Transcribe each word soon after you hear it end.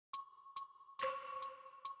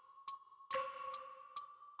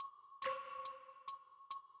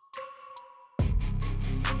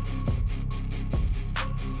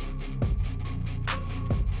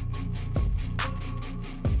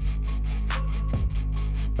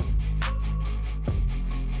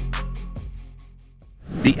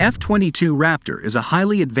The F-22 Raptor is a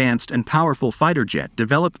highly advanced and powerful fighter jet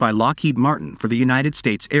developed by Lockheed Martin for the United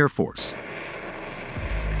States Air Force.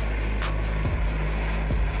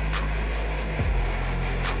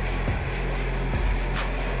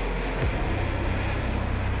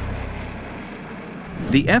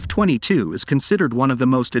 The F-22 is considered one of the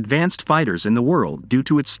most advanced fighters in the world due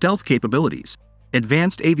to its stealth capabilities,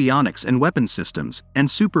 advanced avionics and weapons systems, and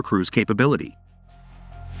supercruise capability.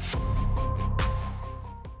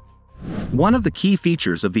 One of the key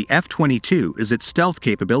features of the F-22 is its stealth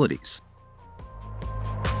capabilities.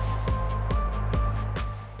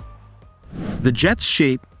 The jet's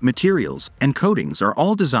shape, materials, and coatings are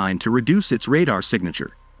all designed to reduce its radar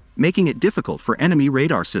signature, making it difficult for enemy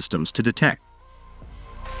radar systems to detect.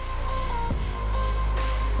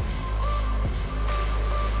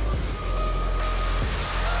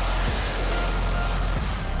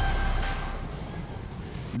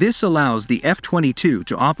 This allows the F-22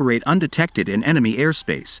 to operate undetected in enemy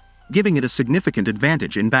airspace, giving it a significant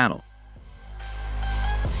advantage in battle.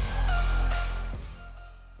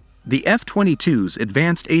 The F-22's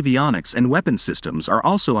advanced avionics and weapons systems are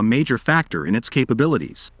also a major factor in its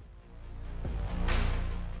capabilities.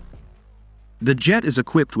 The jet is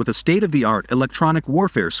equipped with a state-of-the-art electronic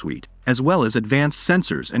warfare suite, as well as advanced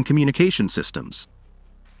sensors and communication systems.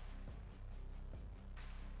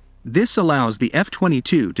 This allows the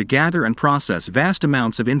F-22 to gather and process vast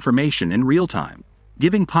amounts of information in real time,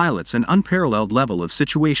 giving pilots an unparalleled level of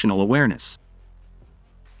situational awareness.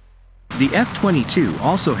 The F-22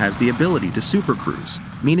 also has the ability to supercruise,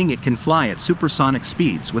 meaning it can fly at supersonic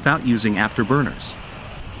speeds without using afterburners.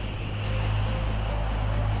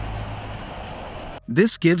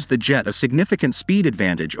 This gives the jet a significant speed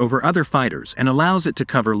advantage over other fighters and allows it to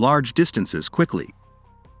cover large distances quickly.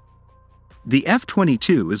 The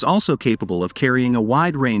F-22 is also capable of carrying a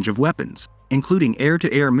wide range of weapons, including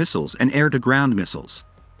air-to-air missiles and air-to-ground missiles.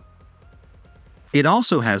 It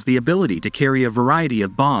also has the ability to carry a variety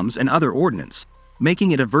of bombs and other ordnance,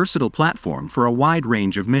 making it a versatile platform for a wide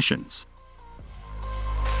range of missions.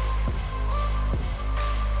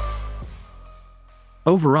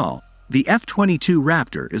 Overall, the F-22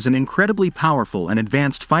 Raptor is an incredibly powerful and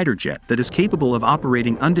advanced fighter jet that is capable of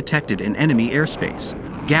operating undetected in enemy airspace,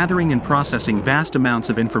 gathering and processing vast amounts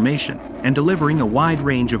of information, and delivering a wide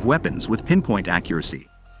range of weapons with pinpoint accuracy.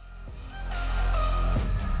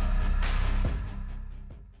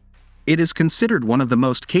 It is considered one of the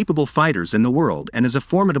most capable fighters in the world and is a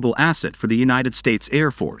formidable asset for the United States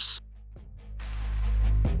Air Force.